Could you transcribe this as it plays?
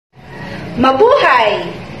Mabuhay!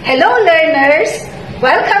 Hello learners!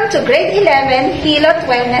 Welcome to Grade 11 Hilot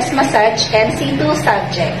Wellness Massage NC2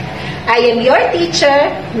 subject. I am your teacher,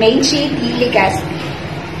 Menchi D.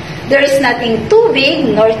 Legazpi. There is nothing too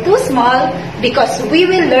big nor too small because we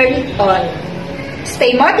will learn it all.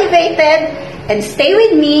 Stay motivated and stay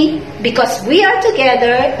with me because we are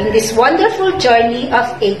together in this wonderful journey of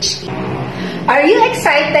HE. Are you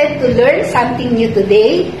excited to learn something new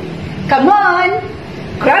today? Come on!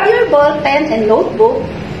 Grab your ball pen and notebook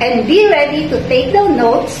and be ready to take down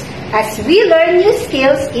notes as we learn new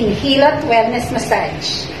skills in Hilot Wellness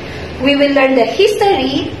Massage. We will learn the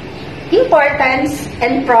history, importance,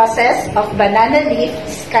 and process of banana leaf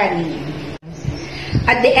scanning.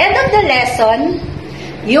 At the end of the lesson,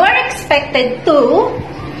 you are expected to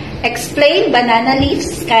explain banana leaf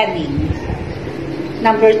scanning.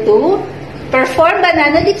 Number 2, perform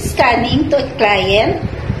banana leaf scanning to a client.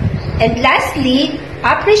 And lastly,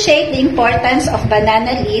 appreciate the importance of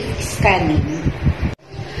banana leaf scanning.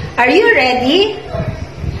 Are you ready?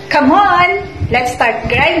 Come on, let's start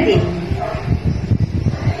grinding.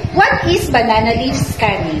 What is banana leaf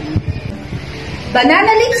scanning?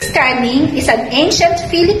 Banana leaf scanning is an ancient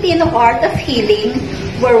Filipino art of healing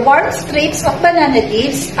where warm strips of banana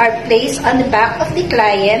leaves are placed on the back of the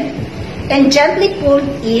client and gently pulled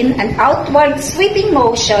in an outward sweeping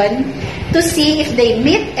motion to see if they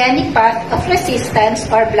meet any path of resistance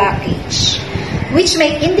or blockage, which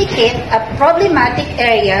may indicate a problematic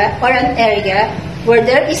area or an area where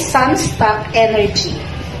there is some stuck energy.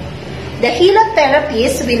 The Hilot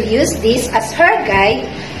therapist will use this as her guide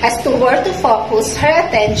as to where to focus her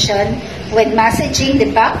attention when massaging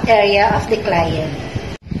the back area of the client.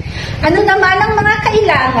 Ano naman ang mga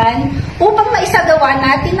kailangan upang maisagawa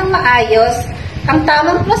natin ng maayos ang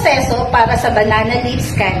tamang proseso para sa banana leaf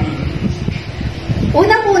scanning?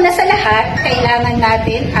 Unang-una sa lahat, kailangan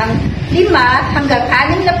natin ang 5 hanggang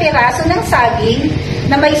 6 na piraso ng saging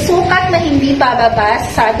na may sukat na hindi bababa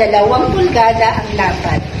sa 2 pulgada ang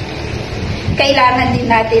lapad. Kailangan din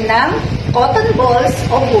natin ng cotton balls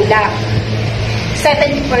o bulak,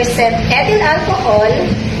 70% ethyl alcohol,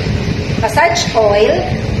 massage oil,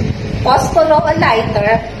 posporo o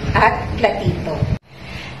lighter, at platito.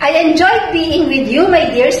 I enjoyed being with you, my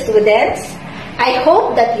dear students. I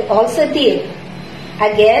hope that you also did.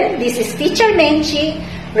 Again, this is Teacher Menchi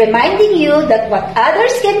reminding you that what others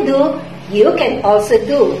can do, you can also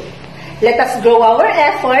do. Let us grow our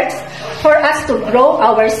efforts for us to grow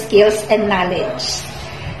our skills and knowledge.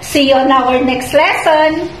 See you on our next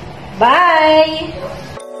lesson. Bye!